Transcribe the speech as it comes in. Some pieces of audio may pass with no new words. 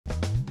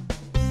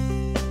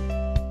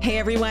Hey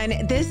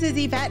everyone, this is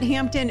Yvette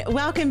Hampton.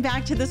 Welcome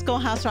back to the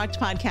Schoolhouse Rocked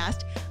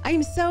podcast.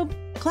 I'm so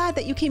glad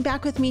that you came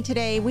back with me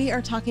today. We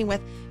are talking with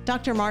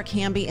Dr. Mark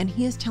Hamby, and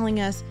he is telling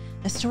us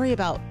a story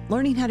about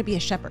learning how to be a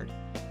shepherd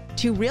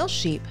to real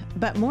sheep,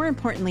 but more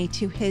importantly,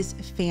 to his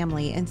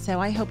family. And so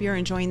I hope you're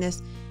enjoying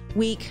this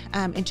week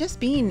and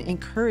just being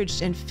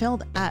encouraged and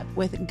filled up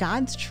with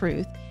God's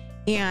truth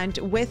and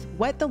with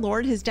what the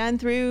Lord has done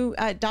through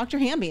Dr.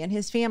 Hamby and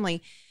his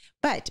family.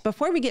 But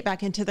before we get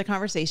back into the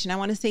conversation, I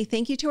want to say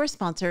thank you to our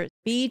sponsor,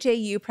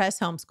 BJU Press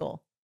Homeschool.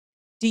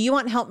 Do you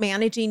want help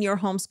managing your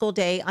homeschool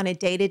day on a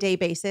day-to-day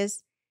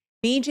basis?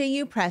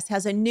 BJU Press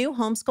has a new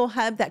homeschool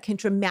hub that can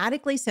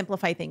dramatically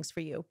simplify things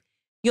for you.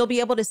 You'll be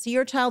able to see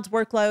your child's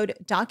workload,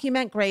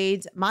 document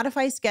grades,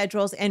 modify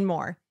schedules, and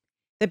more.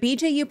 The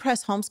BJU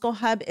Press Homeschool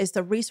Hub is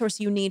the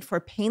resource you need for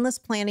painless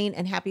planning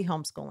and happy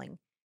homeschooling.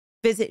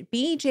 Visit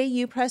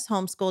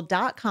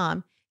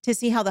bjupresshomeschool.com to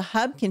see how the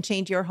hub can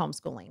change your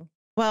homeschooling.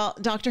 Well,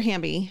 Dr.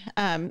 Hamby,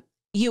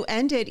 you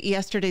ended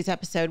yesterday's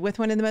episode with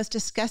one of the most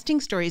disgusting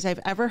stories I've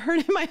ever heard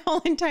in my whole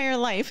entire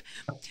life.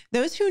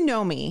 Those who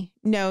know me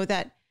know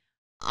that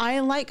I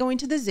like going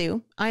to the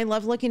zoo. I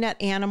love looking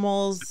at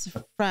animals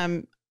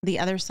from the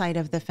other side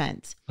of the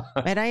fence,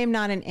 but I am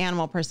not an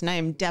animal person. I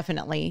am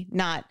definitely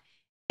not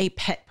a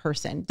pet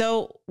person,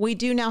 though we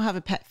do now have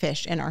a pet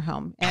fish in our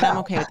home, and I'm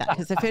okay with that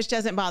because the fish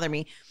doesn't bother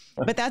me.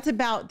 But that's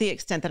about the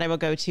extent that I will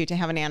go to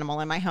have an animal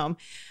in my home.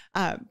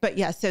 But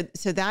yeah,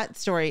 so that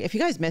story, if you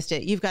guys missed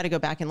it, you've got to go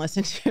back and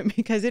listen to it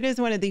because it is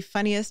one of the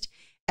funniest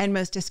and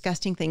most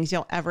disgusting things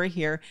you'll ever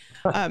hear.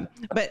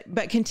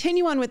 But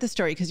continue on with the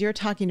story because you're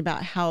talking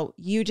about how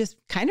you just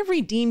kind of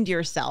redeemed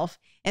yourself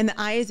in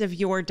the eyes of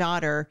your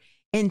daughter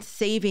in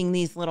saving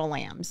these little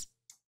lambs.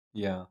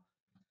 Yeah.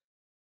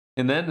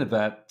 And then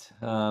Yvette,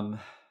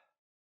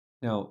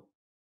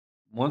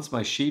 once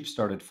my sheep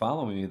started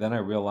following me, then I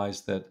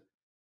realized that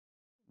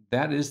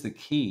is the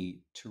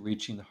key to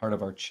reaching the heart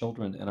of our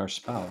children and our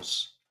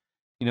spouse.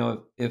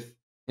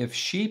 If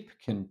sheep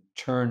can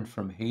turn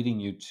from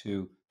hating you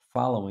to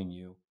following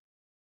you,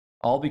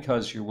 all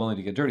because you're willing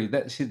to get dirty,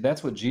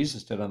 that's what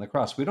Jesus did on the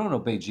cross. We don't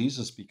obey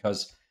Jesus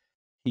because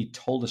he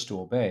told us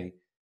to obey.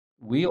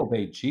 We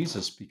obey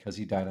Jesus because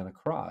he died on a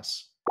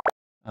cross.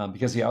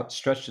 Because he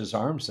outstretched his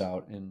arms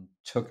out and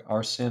took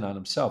our sin on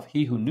himself.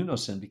 He who knew no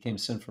sin became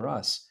sin for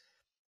us.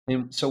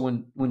 And so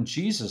when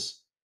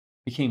Jesus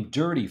became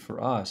dirty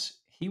for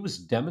us, he was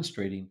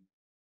demonstrating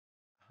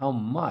how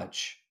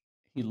much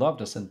he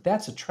loved us. And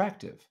that's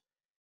attractive.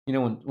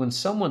 When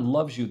someone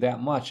loves you that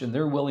much and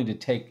they're willing to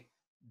take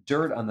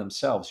dirt on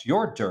themselves,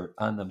 your dirt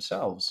on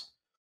themselves,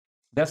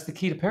 that's the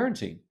key to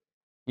parenting.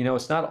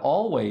 It's not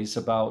always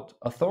about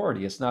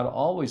authority. It's not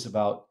always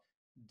about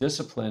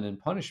discipline and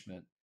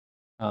punishment.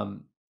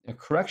 A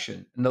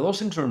correction. And those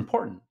things are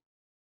important.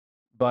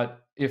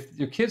 But if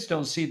your kids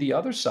don't see the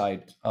other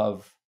side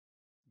of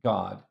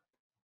God,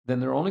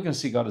 then they're only going to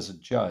see God as a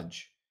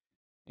judge.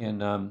 And,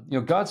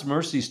 God's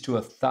mercy is to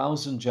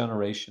 1,000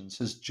 generations.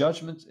 His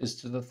judgment is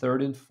to the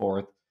third and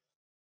fourth,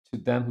 to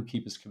them who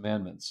keep his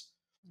commandments.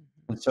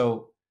 Mm-hmm. And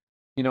so,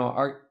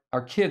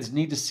 our kids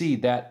need to see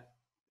that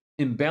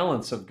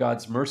imbalance of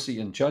God's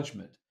mercy and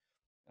judgment.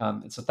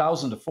 It's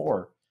 1,000 to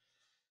 4.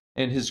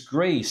 And his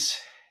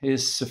grace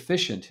is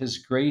sufficient. His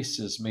grace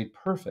is made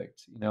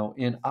perfect,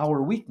 in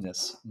our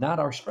weakness, not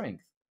our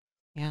strength.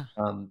 Yeah.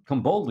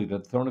 Come boldly to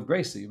the throne of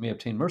grace that you may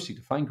obtain mercy,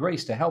 to find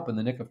grace to help in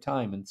the nick of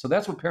time. And so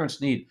that's what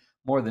parents need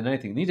more than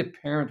anything. They need to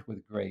parent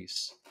with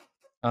grace.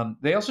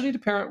 They also need to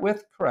parent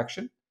with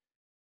correction.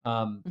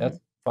 That's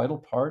a vital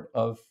part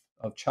of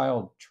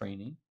child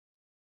training.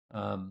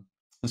 And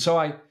so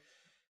I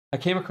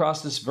came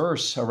across this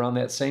verse around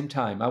that same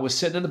time. I was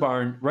sitting in the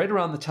barn right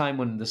around the time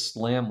when this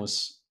lamb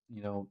was,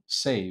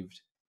 saved.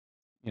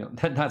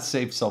 Not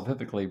saved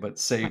salvifically, but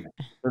saved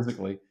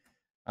physically.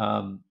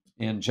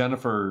 And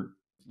Jennifer,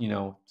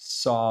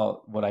 saw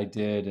what I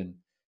did, and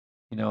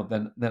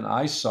then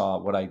I saw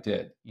what I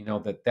did.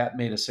 That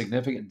made a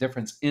significant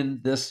difference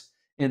in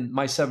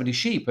my 70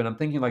 sheep. And I'm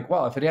thinking like,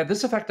 well, if it had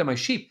this effect on my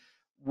sheep,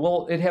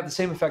 will it have the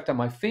same effect on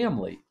my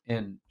family?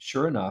 And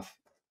sure enough,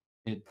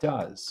 it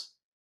does.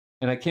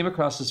 And I came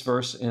across this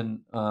verse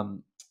in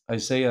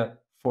Isaiah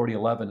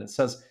 40:11. It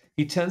says,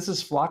 "He tends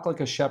his flock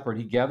like a shepherd.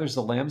 He gathers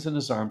the lambs in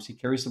his arms. He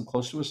carries them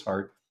close to his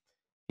heart.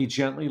 He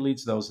gently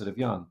leads those that have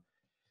young."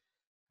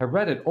 I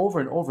read it over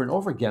and over and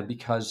over again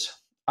because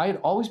I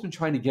had always been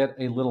trying to get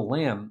a little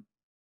lamb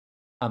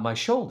on my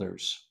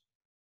shoulders.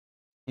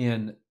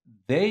 And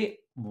they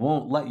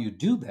won't let you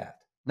do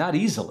that, not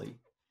easily.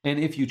 And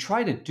if you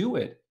try to do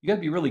it, you got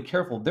to be really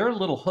careful. Their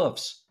little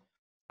hoofs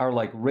are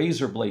like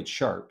razor blade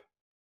sharp,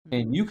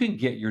 and you can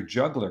get your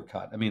jugular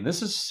cut. I mean,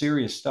 this is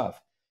serious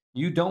stuff.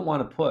 You don't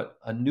want to put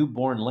a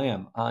newborn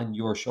lamb on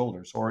your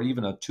shoulders, or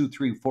even a 2,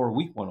 3, 4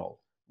 week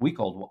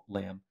old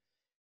lamb,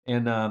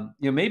 and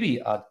maybe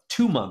a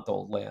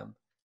 2-month-old lamb,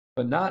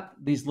 but not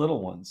these little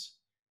ones.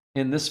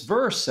 And this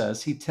verse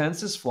says he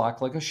tends his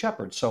flock like a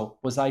shepherd. So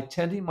was I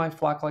tending my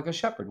flock like a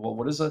shepherd? Well,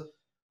 what does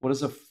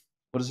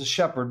a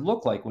shepherd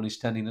look like when he's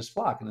tending his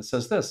flock? And it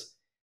says this: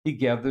 he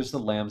gathers the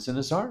lambs in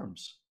his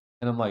arms.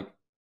 And I'm like,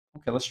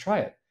 okay, let's try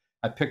it.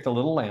 I picked the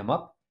little lamb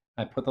up.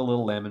 I put the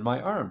little lamb in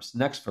my arms.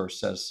 Next verse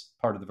says,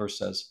 part of the verse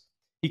says,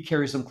 he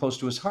carries them close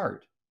to his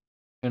heart.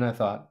 And I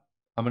thought,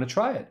 I'm going to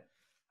try it.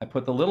 I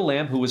put the little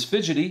lamb who was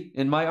fidgety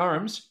in my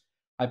arms.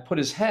 I put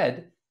his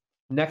head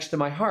next to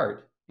my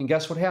heart. And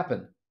guess what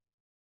happened?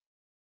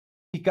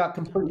 He got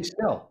completely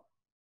still.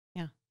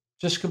 Yeah.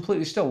 Just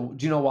completely still.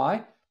 Do you know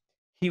why?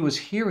 He was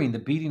hearing the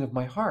beating of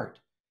my heart.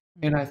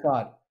 And I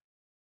thought,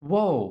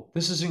 whoa,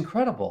 this is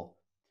incredible.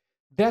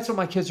 That's what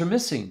my kids are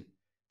missing.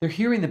 They're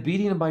hearing the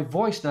beating of my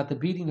voice, not the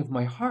beating of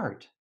my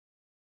heart.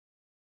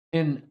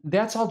 And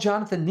that's all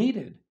Jonathan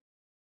needed.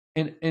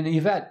 And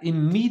Yvette,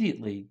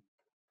 immediately,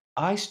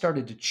 I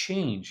started to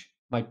change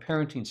my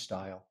parenting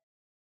style.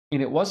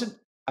 And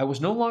I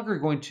was no longer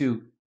going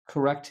to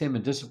correct him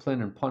and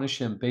discipline and punish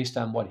him based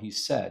on what he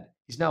said.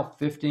 He's now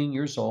 15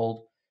 years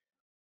old.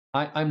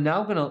 I'm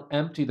now going to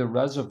empty the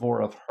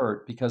reservoir of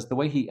hurt, because the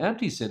way he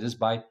empties it is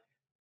by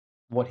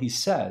what he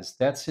says.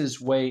 That's his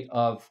way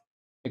of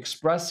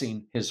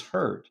expressing his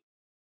hurt,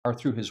 are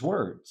through his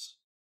words.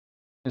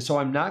 And so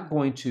I'm not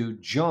going to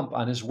jump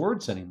on his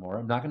words anymore.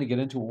 I'm not going to get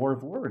into a war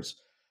of words.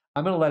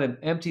 I'm going to let him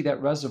empty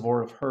that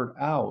reservoir of hurt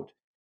out.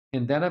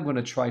 And then I'm going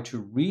to try to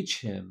reach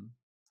him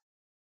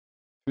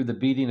through the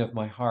beating of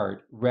my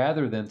heart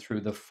rather than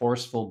through the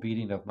forceful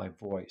beating of my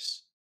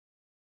voice.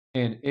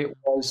 And it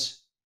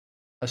was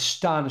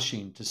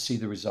astonishing to see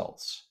the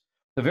results.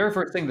 The very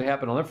first thing that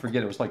happened, I'll never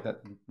forget, it was like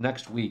that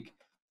next week.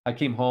 I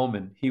came home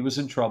and he was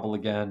in trouble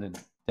again. And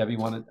Debbie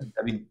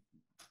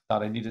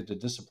thought I needed to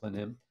discipline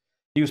him.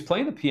 He was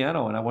playing the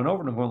piano, and I went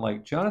over and I'm going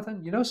like,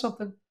 Jonathan, you know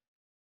something?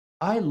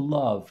 I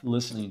love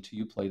listening to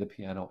you play the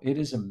piano. It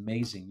is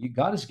amazing.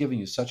 God has given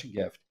you such a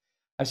gift.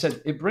 I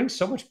said, it brings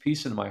so much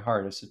peace into my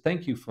heart. I said,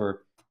 thank you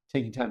for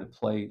taking time to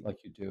play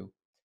like you do.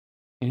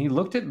 And he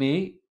looked at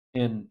me,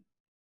 and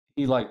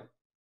he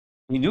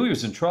knew he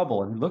was in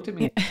trouble. And he looked at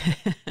me,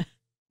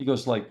 he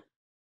goes like,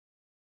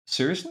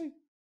 seriously?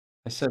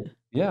 I said,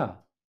 yeah,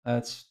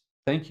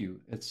 thank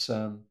you.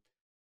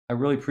 I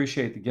really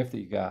appreciate the gift that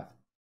you got.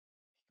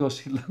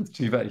 He looked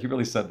to Yvette, he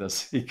really said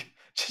this,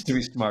 just to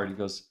be smart. He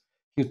goes,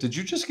 did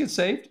you just get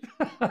saved?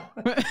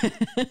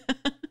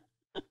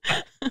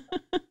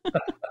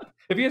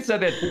 If he had said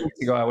that 2 weeks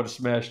ago, I would have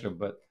smashed him.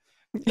 But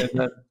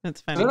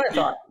That's funny. then I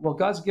thought, well,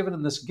 God's given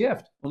him this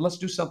gift. Well, let's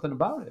do something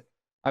about it.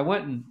 I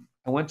went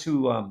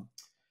to an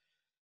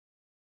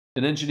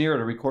engineer at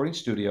a recording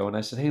studio, and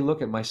I said, hey, look,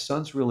 my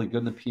son's really good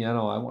in the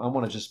piano. I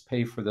want to just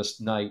pay for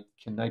this night.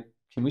 Can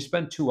we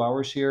spend 2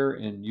 hours here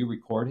and you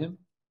record him? And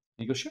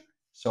he goes, sure.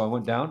 So I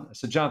went down. I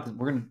said, Jonathan,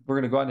 we're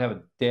gonna go out and have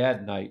a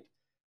dad night,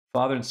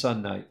 father and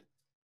son night.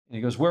 And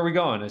he goes, where are we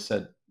going? I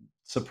said,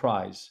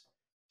 surprise.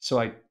 So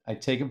I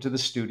take him to the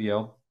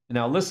studio. And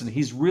now listen,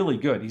 he's really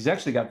good. He's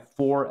actually got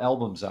 4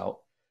 albums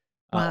out.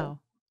 Wow.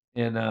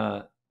 And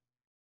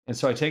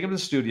so I take him to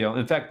the studio.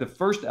 In fact, the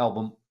first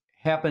album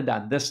happened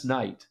on this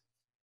night.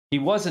 He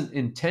wasn't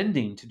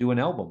intending to do an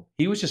album.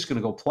 He was just going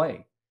to go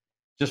play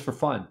just for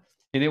fun.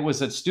 And it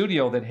was a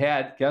studio that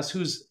had, guess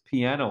whose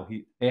piano?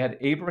 They had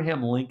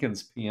Abraham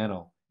Lincoln's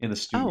piano in the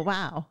studio. Oh,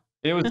 wow.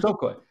 It was so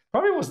cool.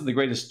 Probably wasn't the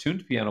greatest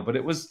tuned piano, but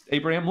it was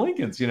Abraham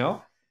Lincoln's, And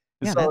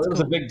Yeah, so that's it was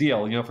cool. a big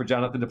deal, for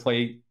Jonathan to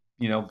play,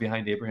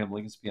 behind Abraham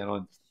Lincoln's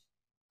piano.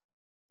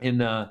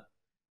 And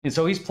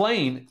so he's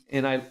playing,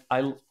 and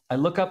I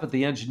look up at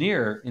the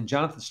engineer, and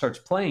Jonathan starts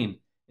playing,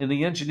 and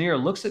the engineer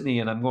looks at me,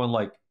 and I'm going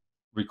like,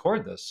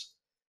 record this.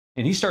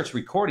 And he starts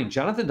recording.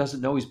 Jonathan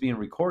doesn't know he's being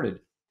recorded.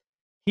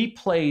 He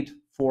played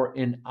for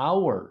an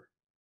hour,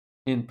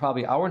 in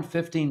probably hour and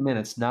 15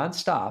 minutes,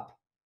 nonstop.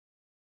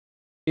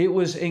 It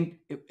was in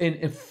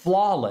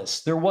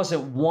flawless. There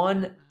wasn't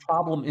one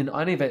problem in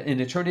any of it,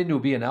 and it turned into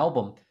an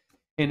album.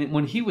 And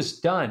when he was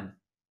done,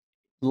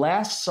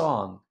 last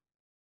song,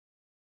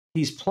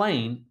 he's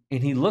playing,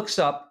 and he looks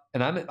up,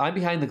 and I'm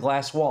behind the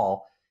glass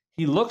wall.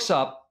 He looks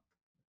up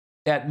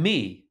at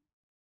me,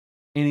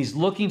 and he's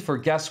looking for,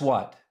 guess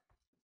what?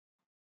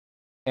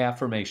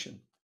 Affirmation.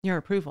 Your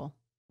approval.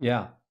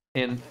 Yeah.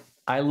 And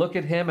I look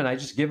at him, and I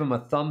just give him a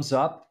thumbs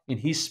up, and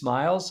he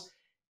smiles,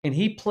 and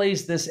he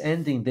plays this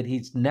ending that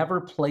he's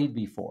never played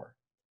before.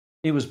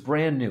 It was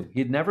brand new.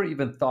 He'd never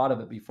even thought of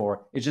it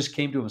before. It just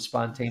came to him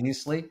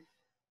spontaneously.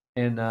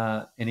 And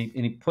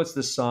he puts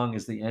this song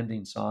as the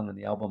ending song in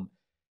the album.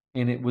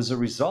 And it was a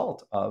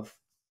result of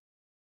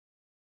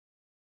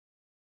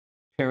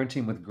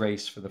parenting with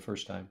grace for the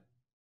first time.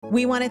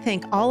 We want to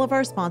thank all of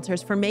our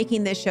sponsors for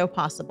making this show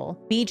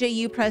possible: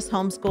 BJU Press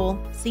Homeschool,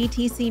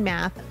 CTC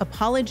Math,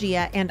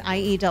 Apologia, and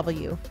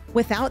IEW.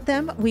 Without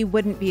them, we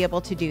wouldn't be able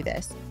to do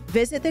this.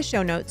 Visit the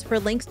show notes for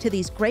links to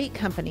these great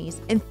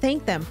companies and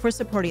thank them for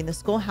supporting the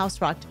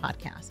Schoolhouse Rocked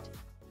podcast.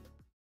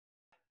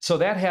 So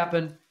that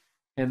happened.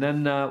 And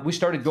then we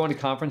started going to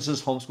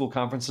conferences, homeschool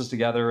conferences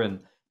together.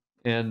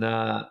 And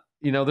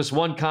this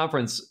one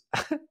conference,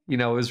 it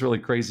was really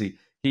crazy.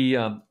 He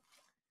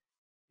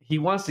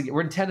wants to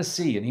we're in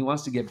Tennessee, and he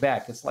wants to get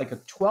back. It's like a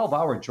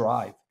 12-hour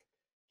drive.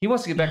 He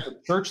wants to get back to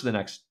church the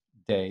next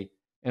day.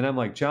 And I'm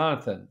like,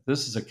 Jonathan,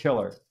 this is a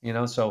killer,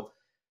 So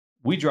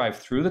we drive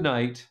through the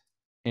night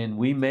and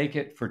we make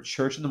it for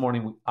church in the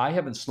morning. I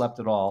haven't slept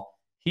at all.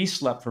 He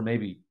slept for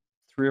maybe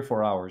 3 or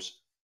 4 hours.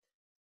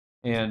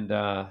 And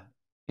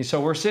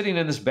so we're sitting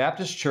in this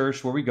Baptist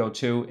church where we go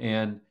to,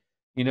 and,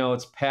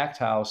 it's packed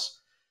house.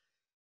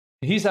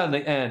 He's on the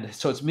end.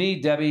 So it's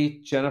me,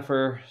 Debbie,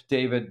 Jennifer,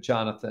 David,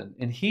 Jonathan.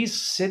 And he's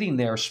sitting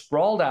there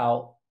sprawled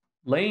out,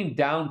 laying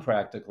down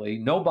practically,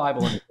 no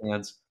Bible in his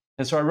hands.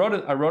 And so I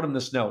wrote him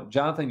this note.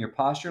 Jonathan, your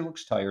posture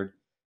looks tired.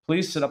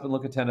 Please sit up and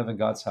look attentive in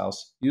God's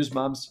house. Use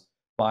Mom's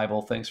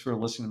Bible. Thanks for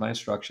listening to my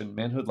instruction.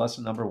 Manhood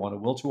lesson number 1, a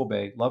will to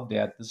obey. Love,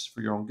 Dad. This is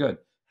for your own good.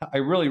 I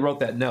really wrote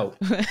that note.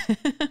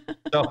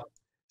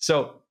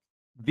 So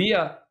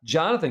via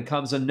Jonathan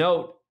comes a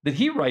note that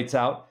he writes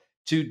out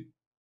to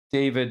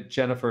David,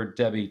 Jennifer,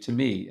 Debbie, to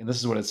me. And this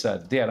is what it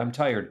said. Dad, I'm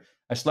tired.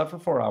 I slept for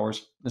 4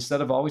 hours.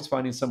 Instead of always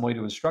finding some way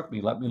to instruct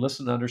me, let me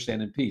listen and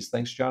understand in peace.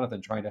 Thanks,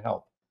 Jonathan, trying to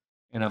help.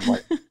 And I'm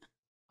like,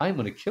 I'm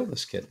going to kill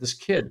this kid. This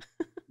kid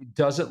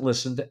doesn't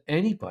listen to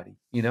anybody,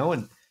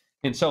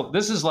 And so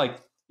this is like,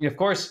 of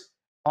course,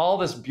 all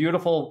this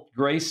beautiful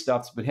grace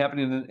stuff's been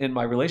happening in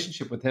my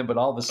relationship with him. But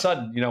all of a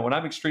sudden, when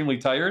I'm extremely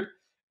tired,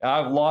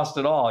 I've lost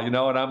it all, and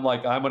I'm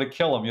like, I'm going to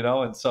kill him,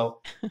 And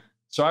so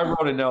I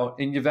wrote a note.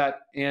 And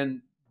Yvette,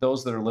 and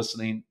those that are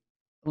listening,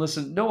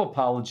 listen, no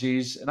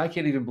apologies. And I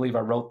can't even believe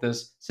I wrote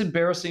this. It's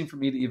embarrassing for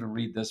me to even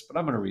read this, but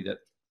I'm going to read it.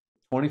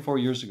 24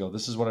 years ago,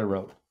 this is what I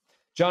wrote.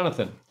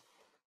 Jonathan,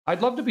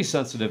 I'd love to be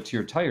sensitive to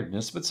your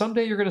tiredness, but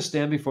someday you're going to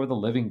stand before the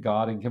living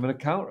God and give an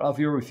account of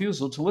your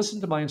refusal to listen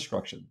to my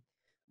instruction.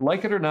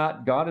 Like it or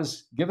not, God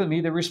has given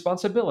me the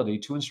responsibility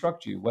to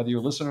instruct you. Whether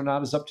you listen or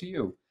not is up to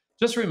you.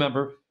 Just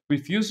remember,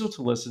 refusal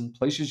to listen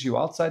places you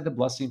outside the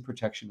blessing and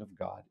protection of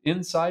God.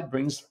 Inside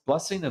brings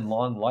blessing and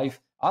long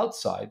life.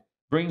 Outside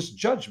brings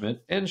judgment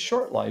and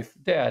short life.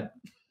 Dad.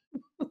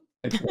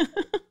 I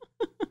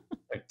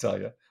tell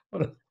you.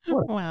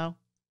 Wow.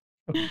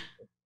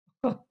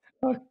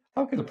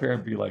 How can a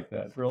parent be like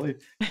that? Really?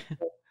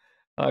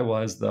 I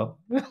was, though.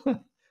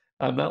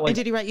 I'm not like. And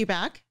did he write you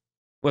back?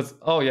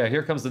 Oh, yeah.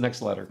 Here comes the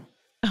next letter.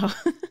 Oh.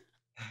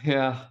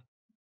 Yeah.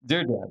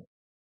 Dear Dad,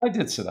 I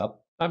did sit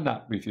up. I'm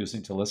not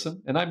refusing to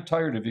listen, and I'm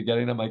tired of you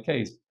getting on my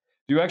case.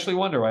 Do you actually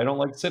wonder why I don't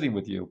like sitting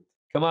with you?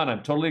 Come on,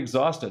 I'm totally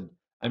exhausted.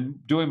 I'm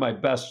doing my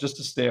best just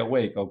to stay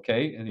awake,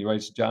 okay? And he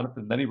writes,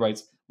 Jonathan, then he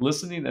writes,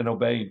 listening and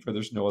obeying, for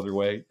there's no other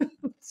way.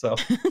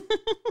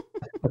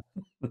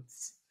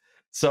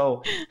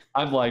 So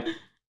I'm like,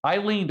 I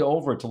leaned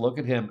over to look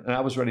at him, and I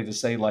was ready to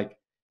say, like,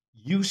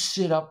 you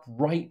sit up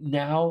right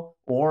now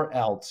or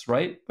else,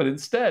 right? But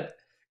instead,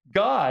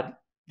 God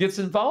gets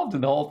involved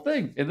in the whole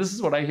thing. And this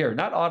is what I hear,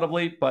 not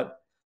audibly, but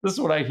this is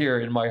what I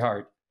hear in my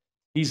heart.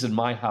 He's in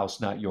my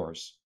house, not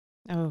yours.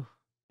 Oh.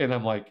 And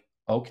I'm like,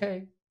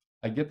 okay,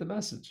 I get the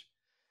message.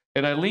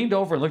 And I leaned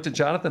over and looked at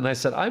Jonathan, and I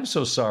said, I'm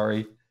so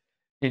sorry.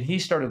 And he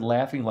started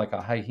laughing like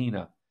a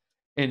hyena.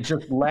 And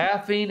just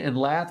laughing and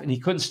laughing. He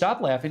couldn't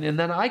stop laughing. And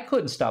then I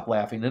couldn't stop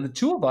laughing. And the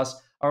two of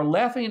us are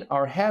laughing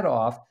our head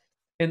off.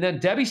 And then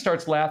Debbie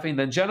starts laughing.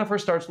 Then Jennifer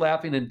starts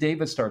laughing. And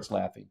David starts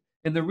laughing.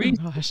 And the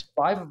reason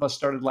 5 of us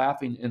started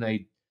laughing in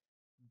a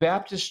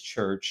Baptist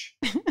church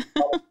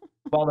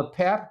while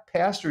the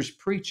pastor's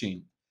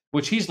preaching,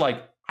 which he's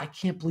like, I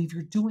can't believe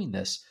you're doing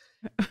this.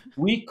 And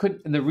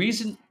the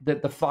reason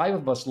that the 5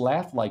 of us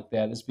laughed like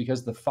that is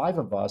because the 5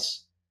 of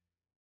us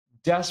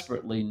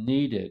desperately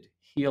needed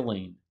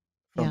healing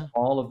from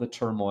all of the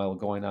turmoil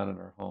going on in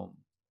our home.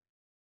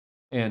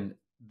 And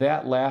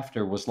that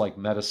laughter was like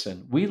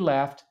medicine. We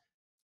laughed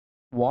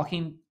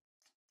walking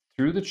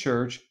through the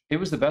church. It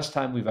was the best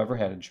time we've ever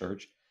had in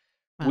church.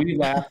 Wow. We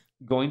laughed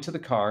going to the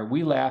car.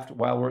 We laughed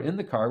while we're in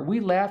the car. We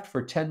laughed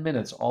for 10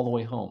 minutes all the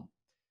way home.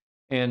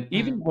 And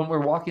even when we're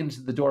walking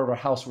to the door of our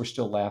house, we're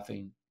still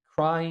laughing,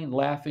 crying,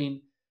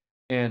 laughing.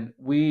 And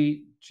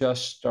we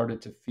just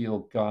started to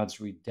feel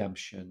God's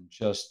redemption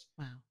just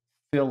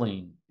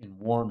filling and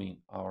warming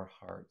our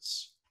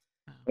hearts.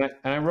 Wow.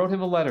 And I wrote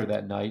him a letter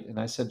that night, and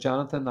I said,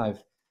 Jonathan,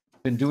 I've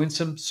been doing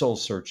some soul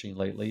searching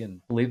lately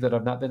and believe that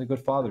I've not been a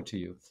good father to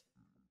you.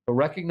 But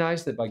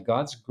recognize that by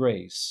God's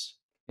grace,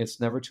 it's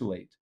never too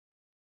late.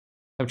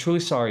 I'm truly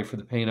sorry for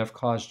the pain I've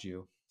caused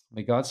you.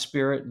 May God's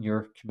Spirit and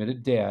your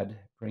committed dad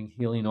bring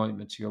healing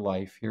ointment to your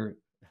life. Here.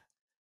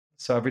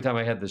 So every time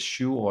I had this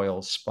shoe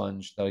oil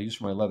sponge that I used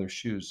for my leather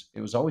shoes,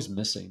 it was always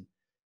missing.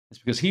 It's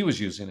because he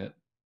was using it.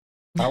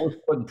 I was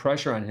putting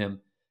pressure on him.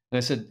 And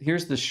I said,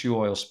 here's the shoe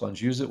oil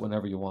sponge. Use it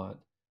whenever you want.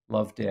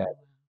 Love, Dad.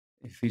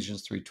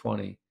 Ephesians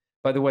 3:20.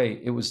 By the way,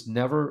 it was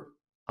never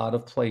out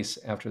of place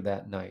after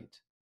that night.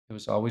 It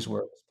was always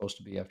where it was supposed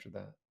to be after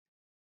that.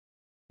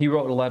 He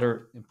wrote a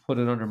letter and put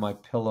it under my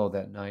pillow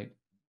that night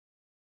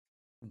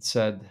and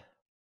said,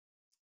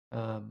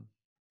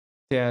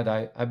 Dad,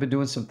 I've been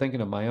doing some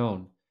thinking of my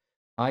own.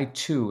 I,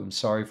 too, am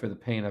sorry for the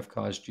pain I've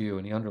caused you.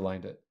 And he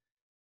underlined it.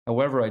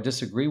 However, I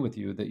disagree with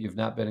you that you've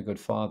not been a good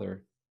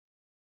father.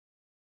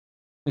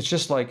 It's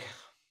just like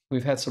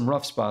we've had some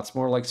rough spots,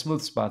 more like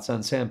smooth spots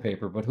on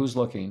sandpaper, but who's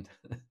looking?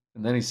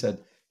 And then he said,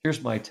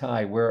 here's my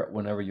tie, wear it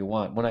whenever you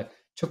want.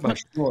 took my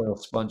shoe oil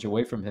sponge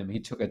away from him. He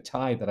took a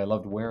tie that I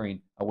loved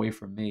wearing away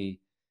from me,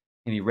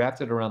 and he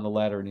wrapped it around the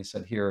ladder, and he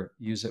said, "Here,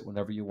 use it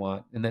whenever you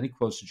want." And then he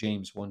quotes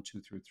James 1, 2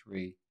 through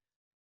 3.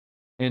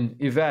 And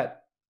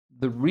Yvette,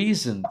 the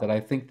reason that I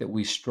think that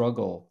we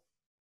struggle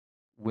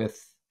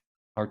with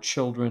our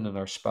children and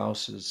our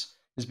spouses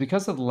is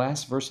because of the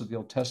last verse of the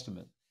Old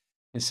Testament.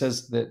 It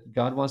says that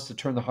God wants to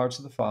turn the hearts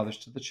of the fathers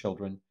to the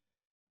children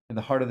and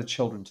the heart of the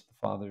children to the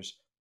fathers.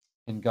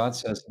 And God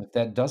says, if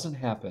that doesn't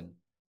happen,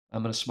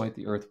 I'm going to smite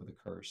the earth with a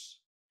curse.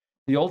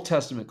 The Old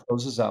Testament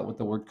closes out with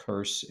the word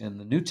curse, and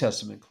the New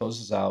Testament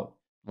closes out,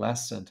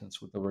 last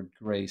sentence, with the word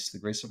grace. The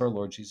grace of our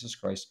Lord Jesus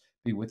Christ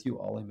be with you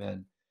all.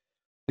 Amen.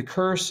 The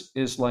curse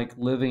is like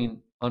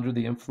living under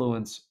the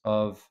influence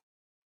of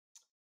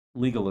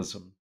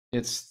legalism.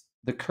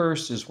 The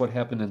curse is what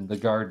happened in the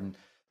garden.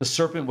 The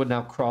serpent would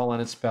now crawl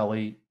on its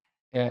belly.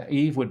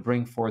 Eve would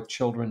bring forth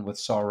children with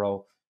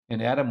sorrow,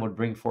 and Adam would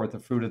bring forth the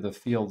fruit of the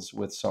fields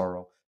with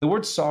sorrow. The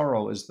word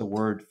sorrow is the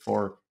word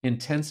for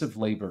intensive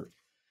labor.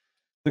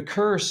 The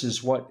curse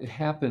is what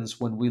happens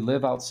when we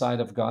live outside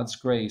of God's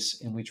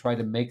grace and we try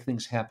to make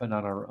things happen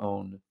on our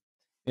own.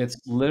 It's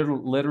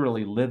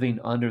literally living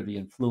under the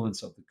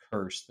influence of the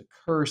curse. The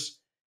curse,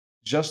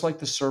 just like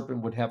the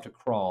serpent would have to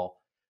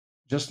crawl,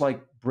 just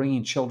like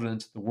bringing children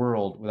into the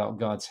world without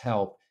God's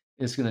help,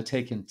 is going to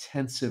take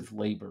intensive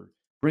labor.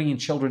 Bringing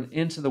children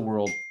into the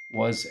world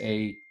was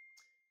a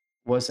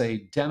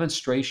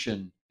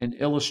demonstration, an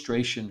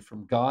illustration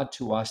from God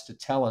to us to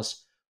tell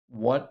us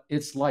what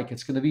it's like.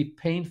 It's going to be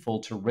painful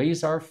to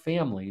raise our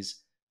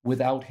families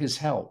without his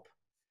help.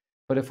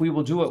 But if we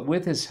will do it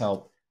with his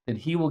help, then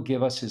he will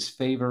give us his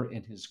favor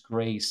and his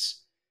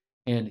grace,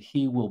 and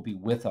he will be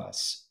with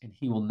us, and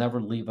he will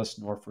never leave us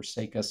nor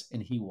forsake us,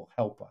 and he will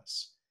help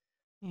us.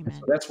 Amen.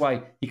 So that's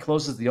why he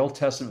closes the Old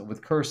Testament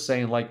with curse,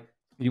 saying, like,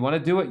 you want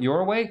to do it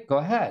your way? Go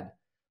ahead.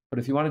 But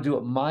if you want to do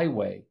it my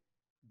way,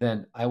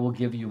 then I will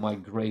give you my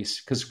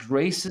grace. Because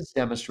grace is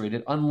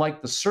demonstrated,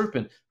 unlike the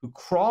serpent who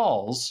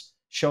crawls,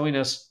 showing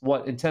us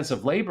what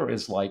intensive labor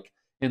is like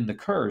in the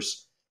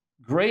curse.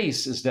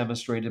 Grace is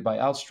demonstrated by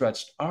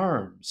outstretched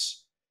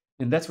arms.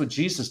 And that's what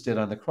Jesus did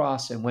on the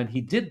cross. And when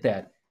he did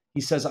that,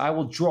 he says, I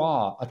will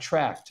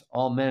attract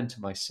all men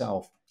to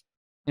myself.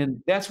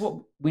 And that's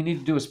what we need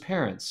to do as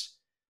parents.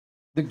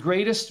 The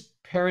greatest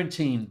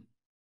parenting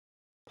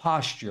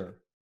posture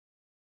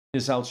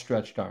is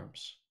outstretched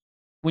arms.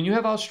 When you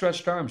have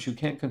outstretched arms, you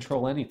can't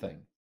control anything.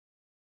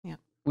 Yeah.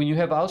 When you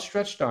have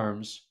outstretched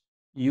arms,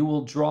 you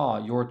will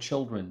draw your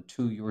children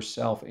to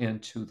yourself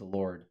and to the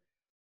Lord.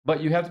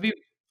 But you have to be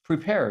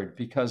prepared,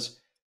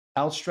 because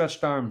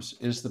outstretched arms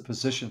is the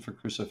position for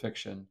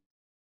crucifixion.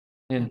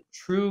 And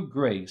true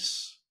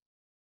grace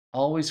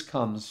always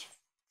comes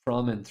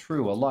from and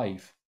through a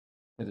life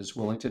that is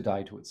willing to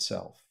die to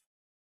itself.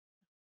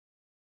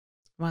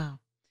 Wow.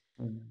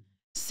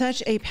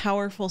 Such a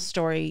powerful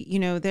story. You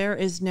know, there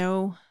is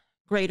no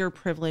greater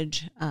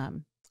privilege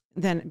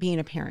than being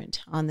a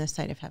parent on this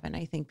side of heaven,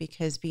 I think,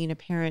 because being a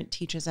parent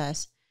teaches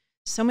us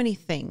so many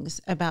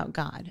things about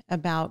God,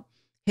 about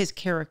his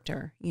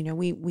character. You know,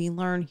 we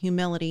learn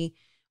humility,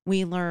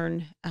 we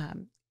learn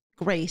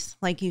grace,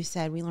 like you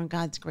said, we learn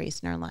God's grace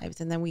in our lives,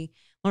 and then we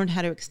learn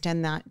how to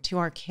extend that to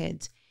our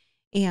kids,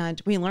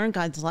 and we learn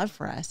God's love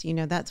for us. You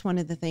know, that's one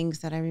of the things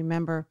that I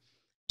remember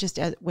just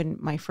when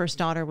my first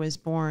daughter was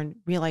born,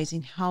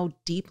 realizing how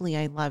deeply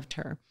I loved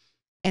her.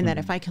 And that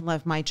if I could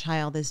love my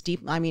child as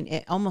deep, I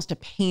mean, almost a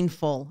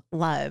painful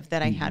love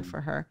that I had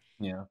for her.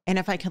 Yeah. And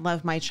if I could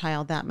love my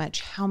child that much,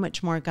 how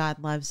much more God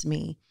loves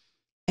me.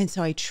 And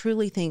so I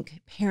truly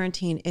think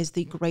parenting is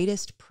the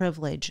greatest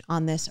privilege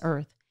on this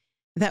earth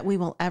that we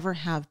will ever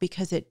have,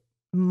 because it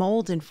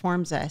molds and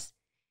forms us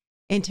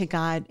into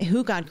God,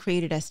 who God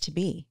created us to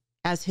be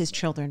as his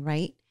children,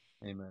 right?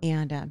 Amen.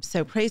 And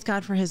so praise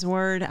God for his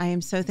word. I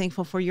am so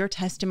thankful for your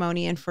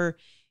testimony and for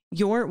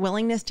your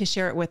willingness to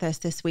share it with us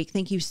this week.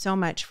 Thank you so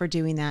much for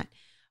doing that.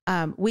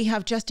 We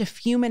have just a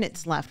few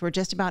minutes left. We're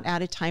just about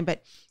out of time,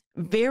 but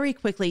very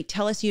quickly,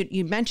 tell us,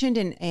 you mentioned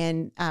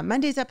in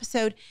Monday's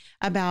episode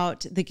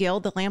about the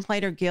guild, the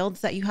Lamplighter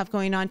guilds that you have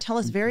going on. Tell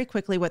us very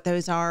quickly what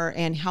those are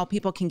and how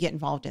people can get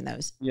involved in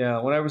those. Yeah,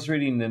 when I was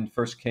reading in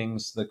 1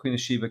 Kings, the Queen of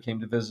Sheba came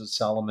to visit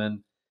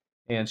Solomon,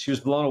 and she was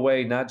blown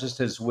away, not just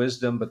his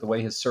wisdom, but the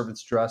way his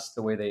servants dressed,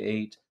 the way they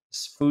ate, the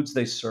foods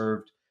they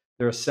served,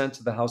 their ascent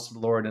to the house of the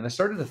Lord. And I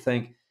started to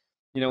think,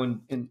 you know,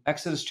 in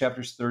Exodus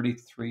chapters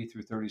 33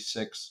 through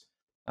 36,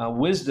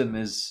 wisdom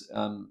is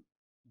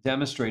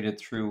demonstrated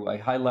through a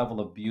high level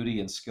of beauty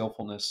and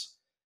skillfulness.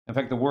 In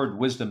fact, the word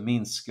wisdom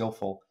means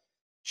skillful.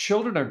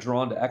 Children are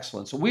drawn to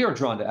excellence. So we are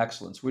drawn to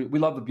excellence. We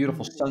love the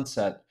beautiful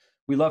sunset.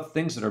 We love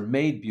things that are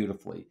made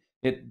beautifully.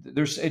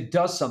 It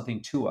does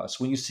something to us.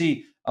 When you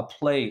see a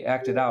play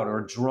acted out, or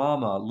a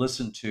drama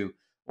listened to,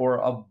 or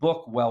a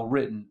book well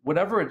written,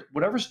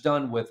 whatever's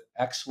done with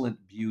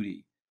excellent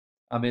beauty,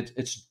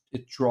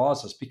 it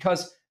draws us,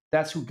 because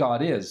that's who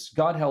God is.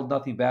 God held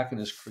nothing back in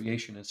his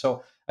creation. And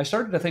so I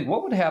started to think,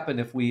 what would happen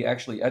if we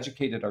actually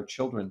educated our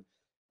children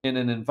in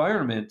an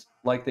environment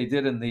like they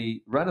did in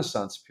the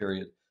Renaissance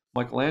period,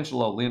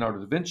 Michelangelo, Leonardo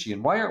da Vinci,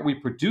 and why aren't we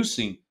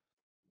producing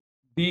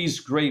these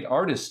great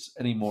artists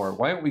anymore?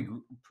 Why aren't we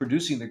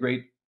producing the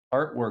great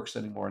artworks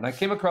anymore? And I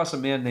came across a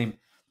man named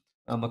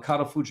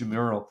Makoto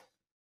Fujimura.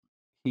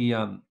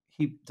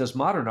 He does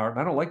modern art,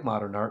 and I don't like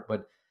modern art,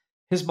 but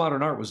his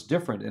modern art was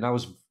different, and I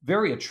was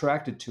very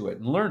attracted to it,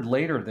 and learned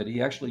later that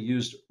he actually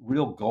used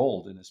real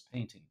gold in his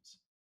paintings.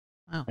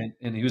 Wow.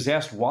 And he was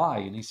asked why,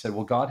 and he said,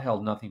 "Well, God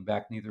held nothing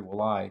back, neither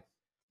will I."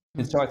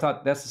 And so I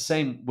thought that's the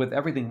same with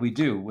everything we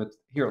do with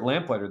here at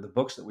Lamplighter, the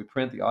books that we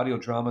print, the audio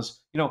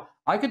dramas.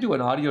 I could do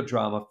an audio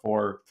drama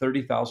for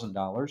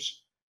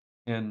 $30,000,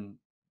 and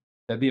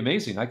that'd be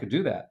amazing. I could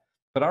do that.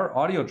 But our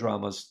audio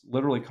dramas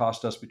literally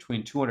cost us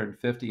between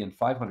 $250,000 and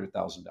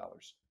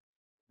 $500,000.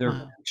 They're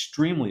Wow.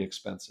 extremely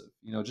expensive.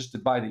 Just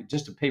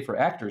to pay for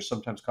actors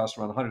sometimes costs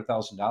around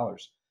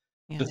 $100,000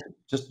 Yeah.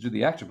 just to do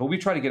the actor. But we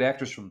try to get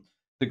actors from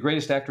the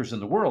greatest actors in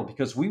the world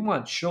because we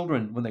want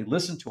children, when they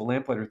listen to a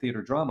Lamplighter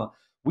theater drama,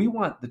 we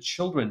want the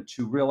children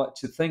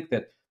to think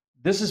that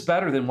this is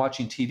better than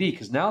watching TV,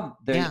 because now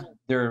Yeah.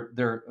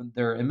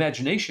 their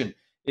imagination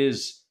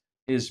is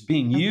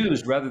being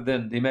used rather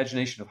than the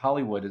imagination of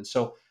Hollywood. And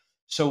so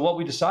what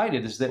we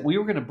decided is that we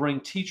were going to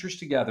bring teachers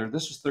together.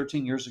 This was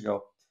 13 years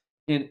ago,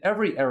 in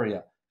every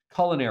area: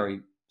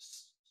 culinary,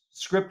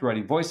 script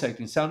writing, voice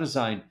acting, sound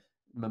design,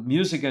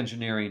 music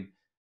engineering,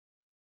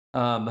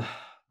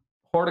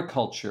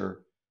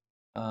 horticulture,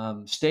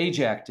 stage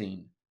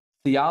acting,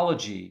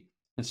 theology.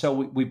 And so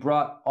we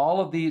brought all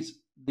of these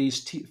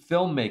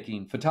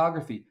filmmaking,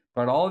 photography,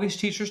 brought all of these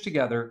teachers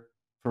together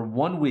for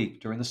 1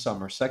 week during the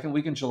summer, second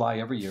week in July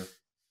every year.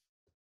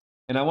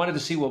 And I wanted to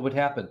see what would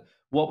happen.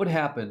 What would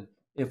happen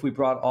if we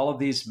brought all of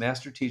these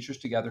master teachers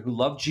together who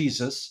love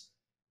Jesus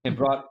and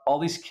brought all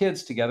these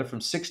kids together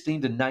from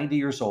 16 to 90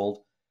 years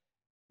old,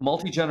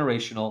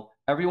 multi-generational,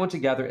 everyone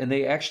together, and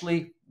they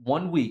actually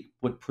 1 week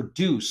would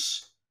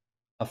produce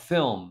a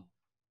film,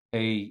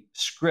 a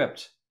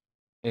script,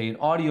 an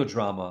audio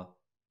drama,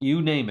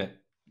 you name it,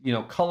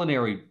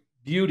 culinary,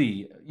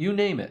 beauty, you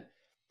name it.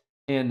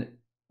 And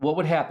what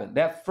would happen?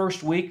 That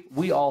first week,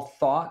 we all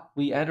thought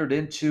we entered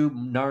into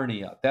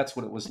Narnia. That's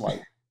what it was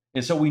like.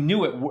 And so we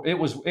knew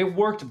it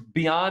worked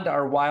beyond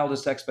our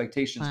wildest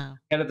expectations. Wow.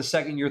 Had it the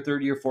second year,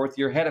 third year, fourth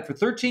year, had it for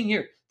 13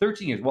 years.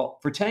 Well,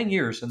 for 10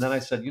 years. And then I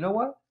said, you know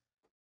what?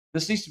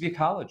 This needs to be a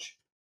college.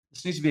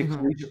 This needs to be a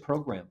collegiate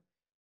program,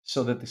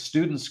 so that the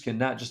students can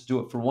not just do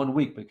it for 1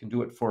 week, but can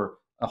do it for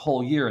a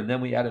whole year. And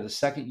then we added a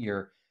second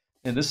year.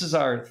 And this is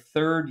our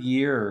third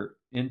year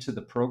into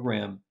the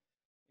program.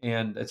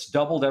 And it's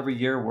doubled every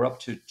year. We're up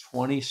to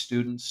 20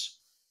 students.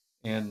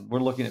 And we're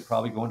looking at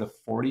probably going to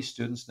 40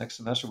 students next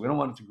semester. We don't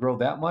want it to grow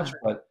that much,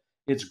 but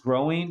it's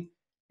growing.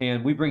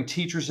 And we bring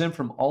teachers in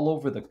from all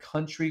over the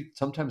country,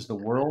 sometimes the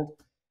world.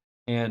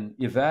 And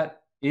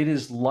Yvette, it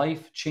is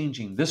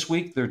life-changing. This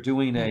week, they're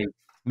doing a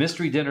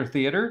mystery dinner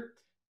theater.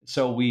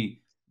 So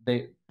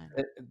they're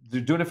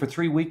doing it for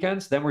 3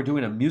 weekends. Then we're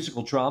doing a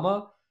musical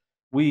drama.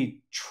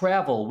 We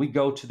travel. We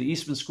go to the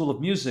Eastman School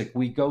of Music.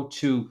 We go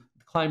to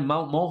climb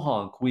Mount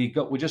Mohonk. We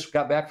just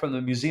got back from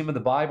the Museum of the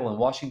Bible in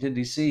Washington,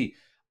 D.C.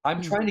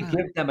 I'm trying to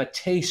give them a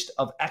taste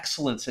of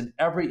excellence in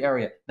every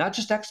area, not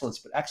just excellence,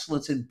 but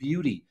excellence in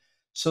beauty,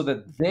 so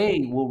that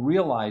they will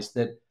realize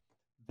that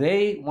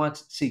they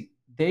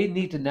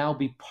need to now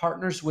be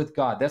partners with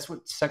God. That's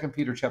what 2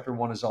 Peter chapter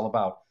 1 is all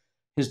about.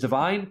 His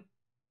divine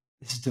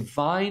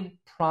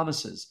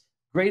promises,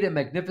 great and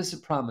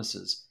magnificent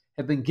promises,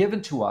 have been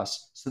given to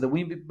us so that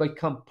we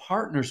become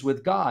partners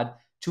with God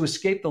to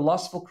escape the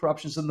lustful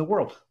corruptions in the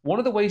world. One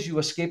of the ways you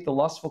escape the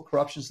lustful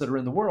corruptions that are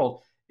in the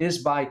world is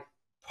by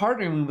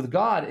partnering with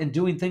God and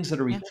doing things that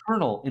are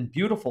eternal and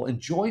beautiful and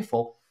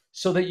joyful,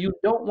 so that you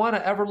don't want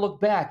to ever look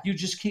back. You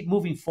just keep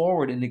moving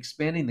forward and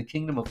expanding the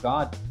kingdom of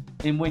God.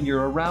 And when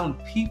you're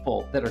around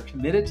people that are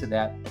committed to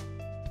that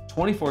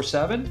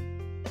 24/7,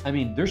 I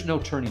mean, there's no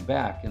turning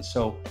back. And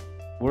so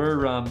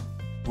we're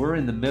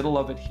in the middle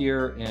of it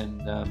here,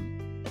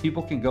 and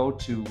people can go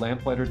to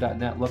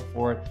lamplighter.net, look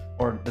for it,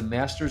 or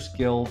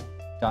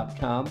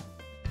themastersguild.com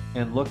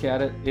and look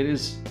at it. It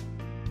is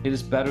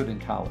better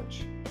than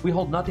college. We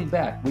hold nothing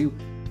back. We're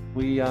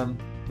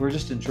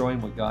just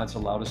enjoying what God's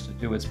allowed us to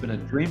do. It's been a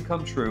dream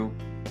come true.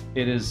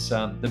 It is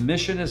the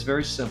mission is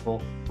very simple.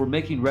 We're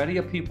making ready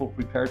a people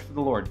prepared for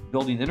the Lord,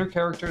 building inner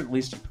character that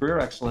leads to career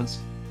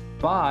excellence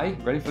by,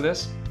 ready for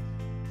this,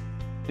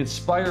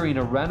 inspiring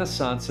a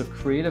renaissance of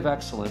creative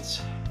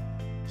excellence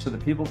so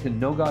that people can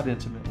know God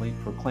intimately,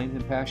 proclaim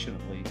Him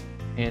passionately,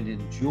 and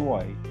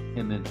enjoy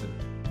Him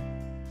infinitely.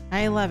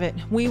 I love it.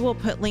 We will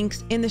put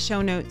links in the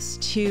show notes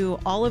to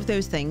all of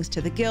those things, to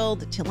the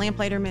Guild, to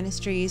Lamplighter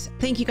Ministries.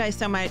 Thank you guys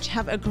so much.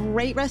 Have a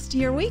great rest of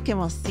your week, and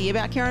we'll see you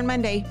back here on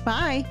Monday.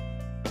 Bye.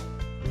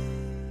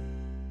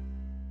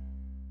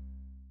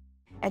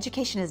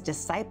 Education is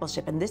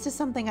discipleship, and this is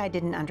something I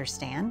didn't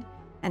understand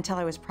until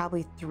I was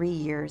probably 3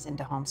 years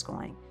into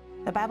homeschooling.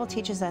 The Bible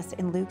teaches us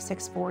in Luke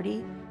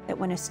 6:40 that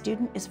when a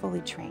student is fully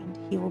trained,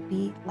 he will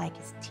be like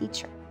his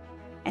teacher.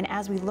 And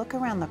as we look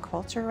around the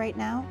culture right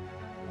now,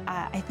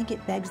 I think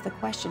it begs the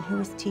question, who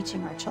is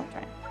teaching our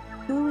children?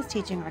 who is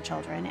teaching our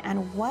children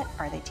and what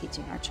are they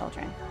teaching our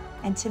children.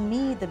 And to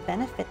me, the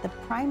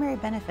primary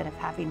benefit of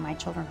having my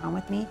children home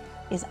with me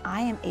is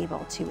I am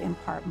able to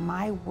impart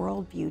my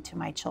worldview to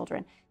my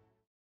children.